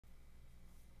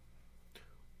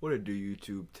What it do,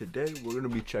 YouTube? Today we're going to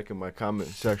be checking my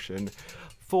comment section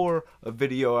for a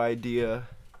video idea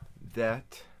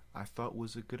that I thought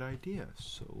was a good idea.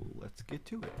 So let's get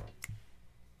to it.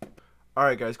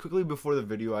 Alright guys, quickly before the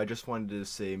video, I just wanted to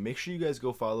say make sure you guys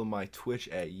go follow my Twitch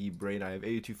at YeeBrain. I have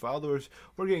 82 followers.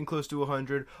 We're getting close to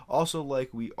 100. Also, like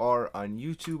we are on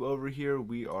YouTube over here,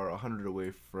 we are 100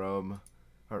 away from,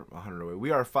 or 100 away.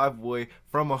 We are 5 away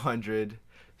from 100.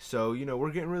 So, you know,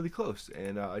 we're getting really close,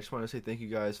 and I just want to say thank you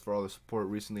guys for all the support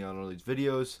recently on all these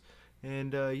videos,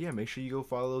 and yeah, make sure you go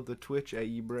follow the Twitch at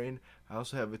YeeBrain. I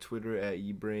also have a Twitter at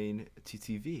YeeBrain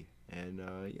TTV, and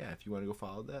yeah, if you want to go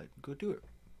follow that, go do it.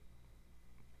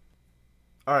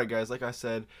 Alright guys, like I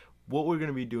said, what we're going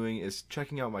to be doing is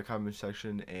checking out my comment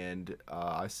section, and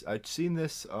I've seen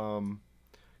this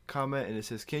comment, and it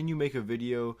says, can you make a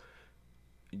video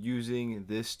using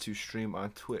this to stream on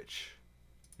Twitch?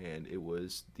 And it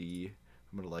was the,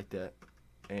 I'm gonna like that,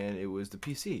 and it was the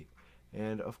PC,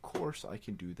 and of course I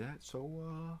can do that, so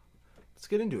let's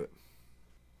get into it.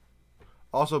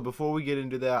 Also, before we get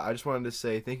into that, I just wanted to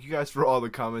say thank you guys for all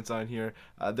the comments on here.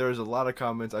 There was a lot of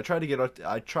comments. I tried to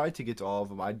get to all of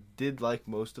them. I did like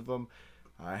most of them.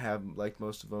 I have liked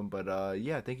most of them, but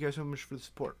yeah, thank you guys so much for the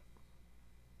support.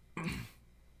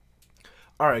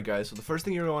 Alright guys, so the first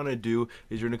thing you're going to want to do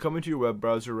is you're going to come into your web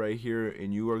browser right here,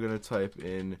 and you are going to type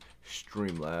in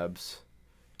Streamlabs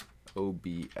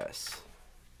Obs.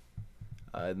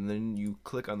 And then you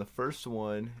click on the first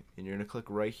one, and you're going to click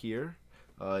right here.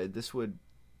 This would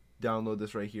download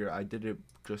this right here. I did it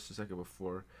just a second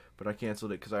before, but I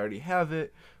canceled it because I already have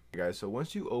it. Okay, guys, so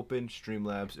once you open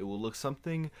Streamlabs, it will look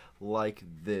something like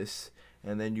this,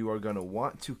 and then you are going to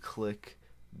want to click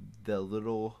the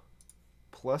little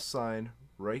plus sign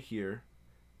right here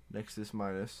next to this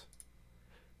minus,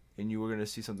 and you are going to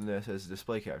see something that says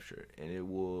display capture, and it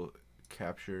will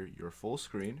capture your full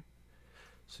screen.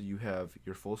 So you have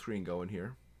your full screen going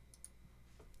here.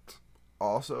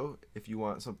 Also, if you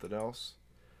want something else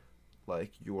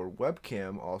like your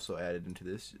webcam also added into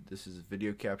this, this is a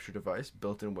video capture device,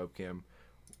 built-in webcam,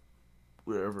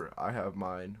 wherever. I have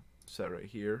mine set right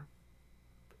here.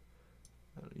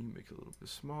 You make it a little bit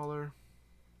smaller.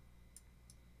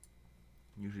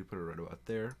 Usually put it right about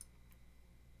there.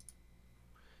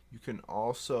 You can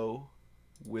also,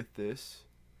 with this,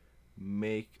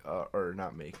 make, or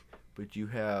not make, but you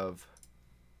have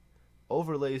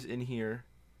overlays in here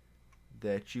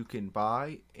that you can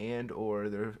buy, and or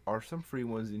there are some free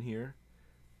ones in here,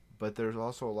 but there's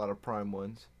also a lot of Prime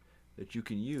ones that you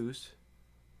can use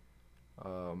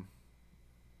and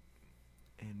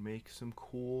make some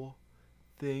cool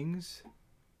things.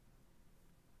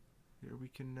 Here we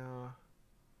can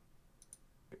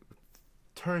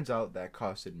turns out that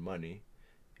costed money,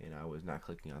 and I was not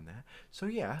clicking on that. So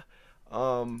yeah,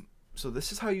 so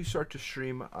this is how you start to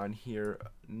stream on here.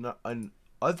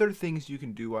 Other things you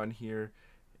can do on here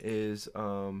is,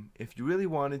 if you really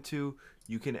wanted to,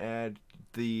 you can add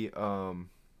the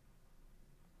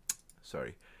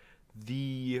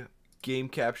the game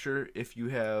capture if you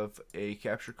have a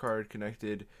capture card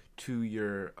connected to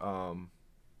your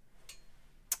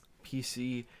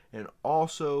PC, and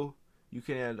also you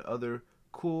can add other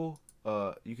cool,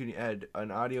 you can add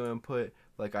an audio input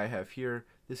like I have here.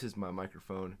 This is my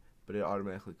microphone, but it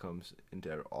automatically comes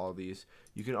into all these.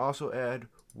 You can also add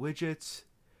widgets,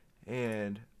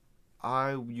 and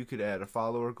you could add a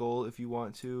follower goal if you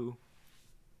want to,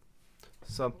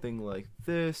 something like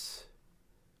this.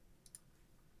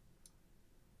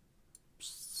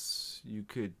 You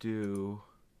could do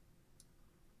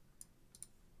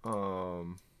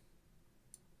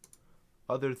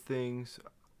other things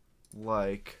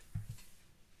like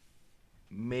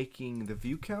making the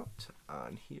view count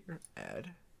on here.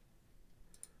 Add,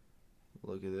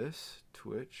 look at this,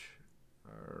 Twitch.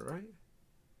 Alright,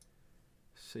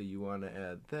 so you want to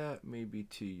add that maybe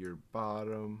to your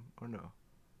bottom, or no,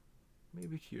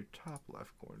 maybe to your top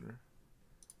left corner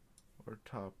or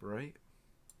top right.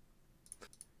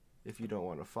 If you don't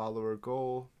want a follower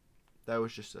goal, that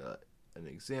was just an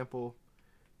example.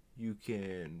 You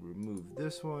can remove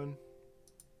this one.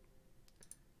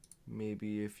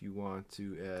 Maybe if you want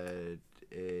to add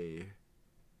a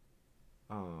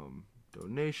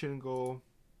donation goal.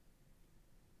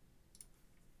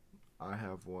 I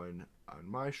have one on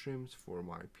my streams for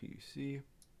my PC,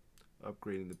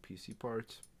 upgrading the PC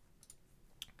parts.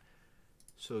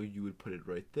 So you would put it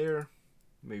right there.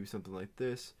 Maybe something like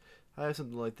this. I have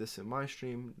something like this in my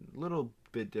stream, a little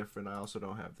bit different. I also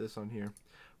don't have this on here,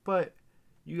 but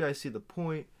you guys see the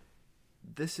point.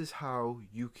 This is how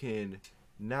you can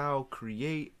now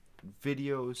create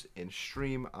videos and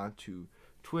stream onto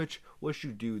Twitch. What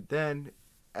you do then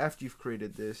after you've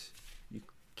created this, you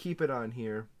keep it on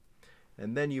here,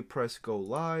 and then you press go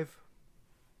live.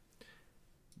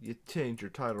 You change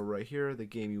your title right here, the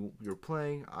game you're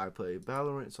playing. I play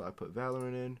Valorant, so I put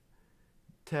Valorant in.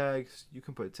 Tags, you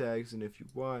can put tags in if you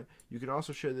want. You can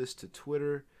also share this to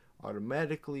Twitter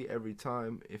automatically every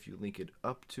time if you link it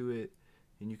up to it.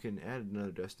 And you can add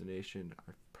another destination,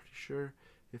 I'm pretty sure,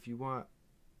 if you want.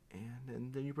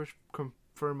 And then you press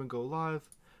confirm and go live.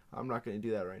 I'm not going to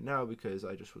do that right now because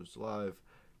I just was live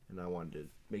and I wanted to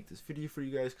make this video for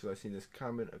you guys because I seen this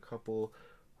comment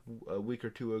a week or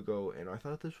two ago and I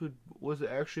thought this was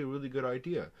actually a really good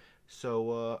idea.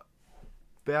 So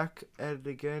back at it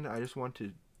again, I just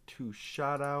wanted to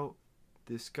shout out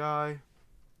this guy.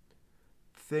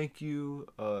 Thank you,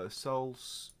 Soul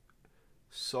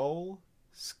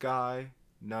Sky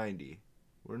 90.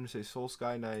 We're gonna say Soul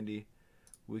Sky 90.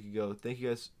 We could go. Thank you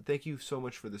guys. Thank you so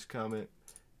much for this comment.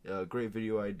 Great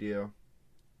video idea.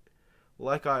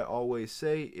 Like I always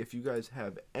say, if you guys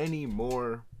have any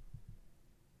more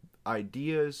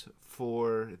ideas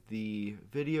for the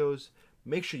videos,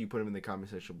 make sure you put them in the comment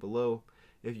section below.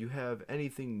 If you have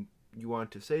anything you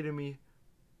want to say to me,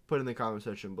 put in the comment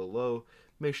section below.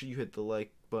 Make sure you hit the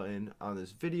like button on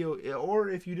this video, or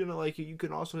if you didn't like it, you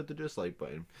can also hit the dislike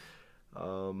button.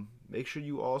 Make sure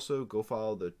you also go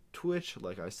follow the Twitch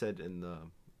like I said in the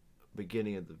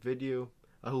beginning of the video.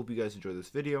 I hope you guys enjoyed this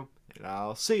video, and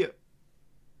I'll see you.